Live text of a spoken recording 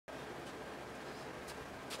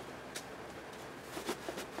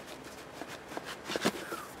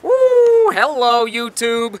Hello,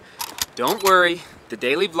 YouTube! Don't worry, the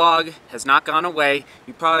daily vlog has not gone away.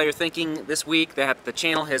 You probably are thinking this week that the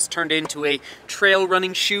channel has turned into a trail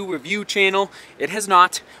running shoe review channel. It has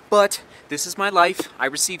not, but this is my life. I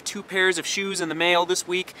received 2 pairs of shoes in the mail this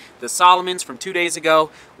week. The Solomons from 2 days ago,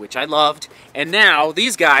 which I loved. And now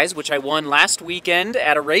these guys, which I won last weekend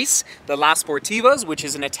at a race, the La Sportivas, which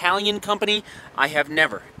is an Italian company. I have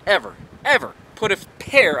never, ever put a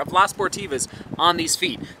pair of La Sportivas on these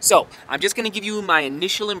feet. So I'm just going to give you my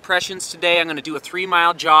initial impressions today. I'm going to do a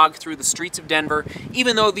 3-mile jog through the streets of Denver.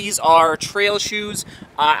 Even though these are trail shoes,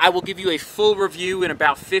 I will give you a full review in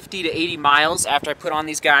about 50 to 80 miles after I put on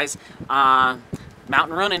these guys.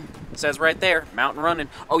 Mountain running, it says right there, mountain running.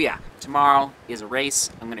 Oh yeah, tomorrow is a race.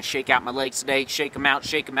 I'm going to shake out my legs today, shake them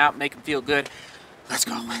out, make them feel good. Let's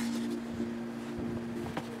go.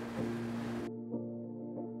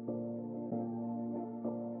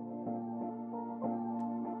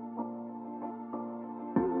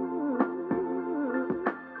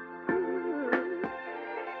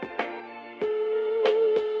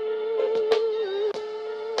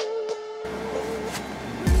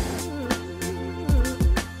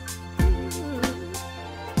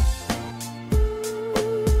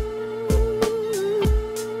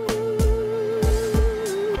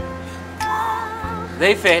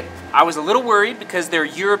 They fit. I was a little worried because they're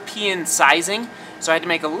European sizing, so I had to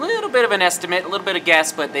make a little bit of an estimate, a little bit of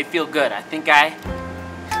guess, but they feel good. I think I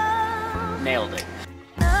nailed it.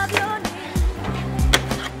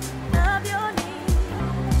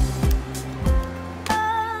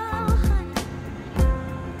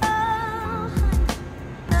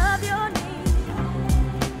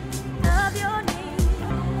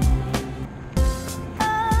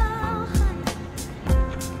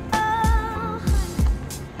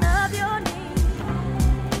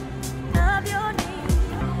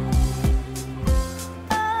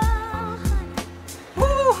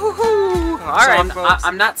 Alright, so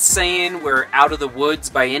I'm not saying we're out of the woods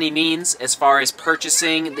by any means as far as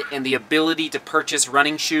purchasing and the ability to purchase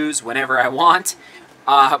running shoes whenever I want.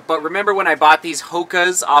 But remember when I bought these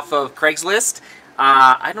Hokas off of Craigslist?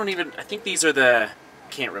 I think these are the...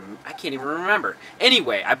 I can't even remember.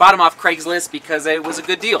 Anyway, I bought them off Craigslist because it was a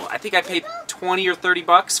good deal. I think I paid 20 or 30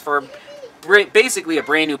 bucks for basically a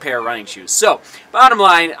brand new pair of running shoes. So, bottom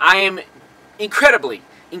line, I am incredibly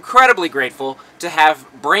grateful to have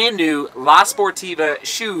brand new La Sportiva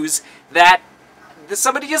shoes that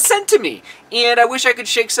somebody just sent to me. And I wish I could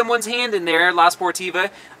shake someone's hand in there, La Sportiva.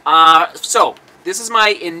 So, this is my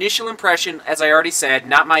initial impression, as I already said,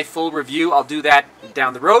 not my full review. I'll do that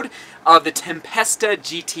down the road, of the Tempesta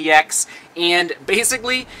GTX. And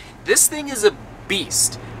basically, this thing is a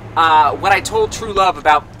beast. What I told True Love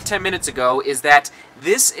about 10 minutes ago is that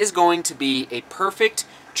this is going to be a perfect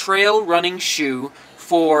trail running shoe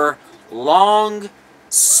for long,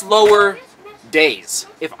 slower days.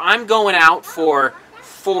 If I'm going out for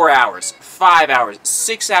 4 hours, 5 hours,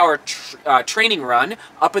 6-hour training run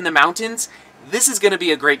up in the mountains, this is going to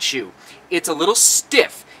be a great shoe. It's a little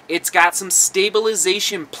stiff. It's got some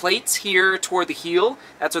stabilization plates here toward the heel.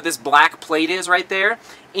 That's what this black plate is right there.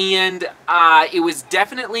 And it was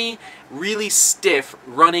definitely really stiff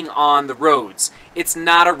running on the roads. It's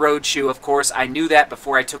not a road shoe, of course. I knew that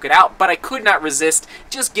before I took it out, but I could not resist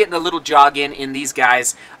just getting a little jog in these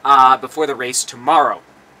guys before the race tomorrow.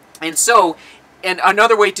 And so, and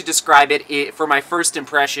another way to describe it, for my first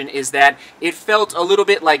impression, is that it felt a little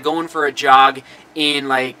bit like going for a jog in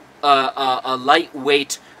like a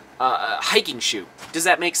lightweight hiking shoe. Does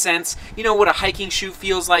that make sense? You know what a hiking shoe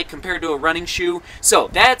feels like compared to a running shoe? So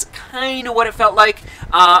that's kind of what it felt like.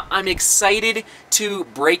 I'm excited to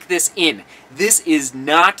break this in. This is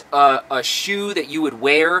not a shoe that you would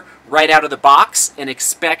wear right out of the box and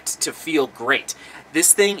expect to feel great.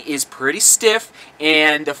 This thing is pretty stiff,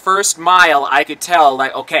 and the first mile I could tell,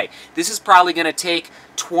 like, okay, this is probably going to take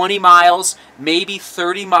 20 miles, maybe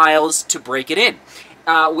 30 miles to break it in.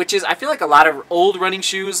 Which is, I feel like a lot of old running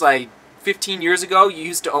shoes, like 15 years ago, you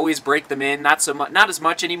used to always break them in, not as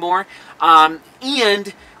much anymore.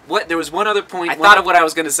 And there was one other point. I thought of what I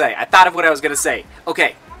was going to say.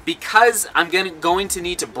 Okay, because I'm going to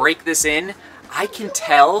need to break this in, I can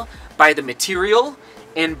tell by the material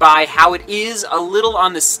and by how it is a little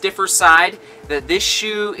on the stiffer side that this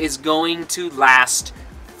shoe is going to last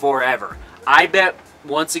forever. I bet,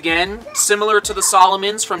 once again, similar to the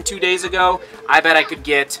Solomons from 2 days ago, I bet I could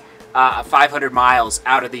get 500 miles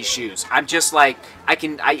out of these shoes. I'm just like,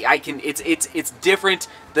 it's different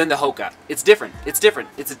than the Hoka. It's different.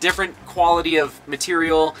 It's a different quality of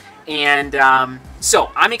material, and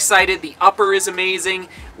so I'm excited. The upper is amazing.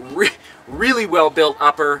 Really well built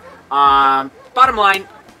upper. Bottom line,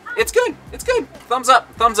 It's good. It's good. Thumbs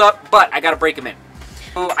up. Thumbs up. But I gotta break them in.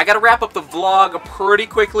 So I gotta wrap up the vlog pretty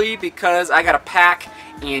quickly because I gotta pack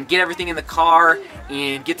and get everything in the car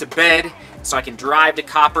and get to bed so I can drive to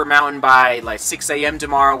Copper Mountain by like 6 a.m.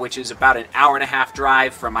 tomorrow, which is about an hour-and-a-half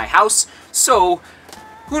drive from my house. So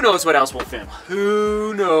who knows what else we'll film?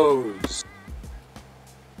 Who knows?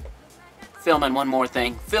 Filming one more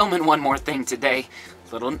thing. Filming one more thing today.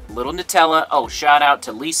 Little Nutella. Oh, shout out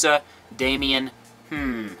to Lisa, Damien,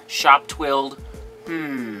 Shop Twilled,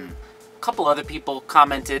 A couple other people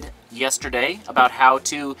commented yesterday about how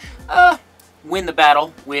to win the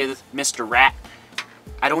battle with Mr. Rat.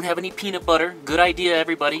 I don't have any peanut butter. Good idea,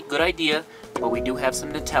 everybody. Good idea. But we do have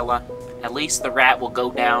some Nutella. At least the rat will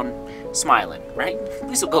go down smiling, right? At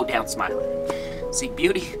least he'll go down smiling. See,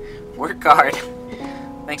 beauty, work hard.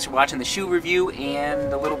 Thanks for watching the shoe review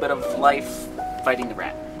and a little bit of life fighting the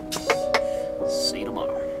rat. See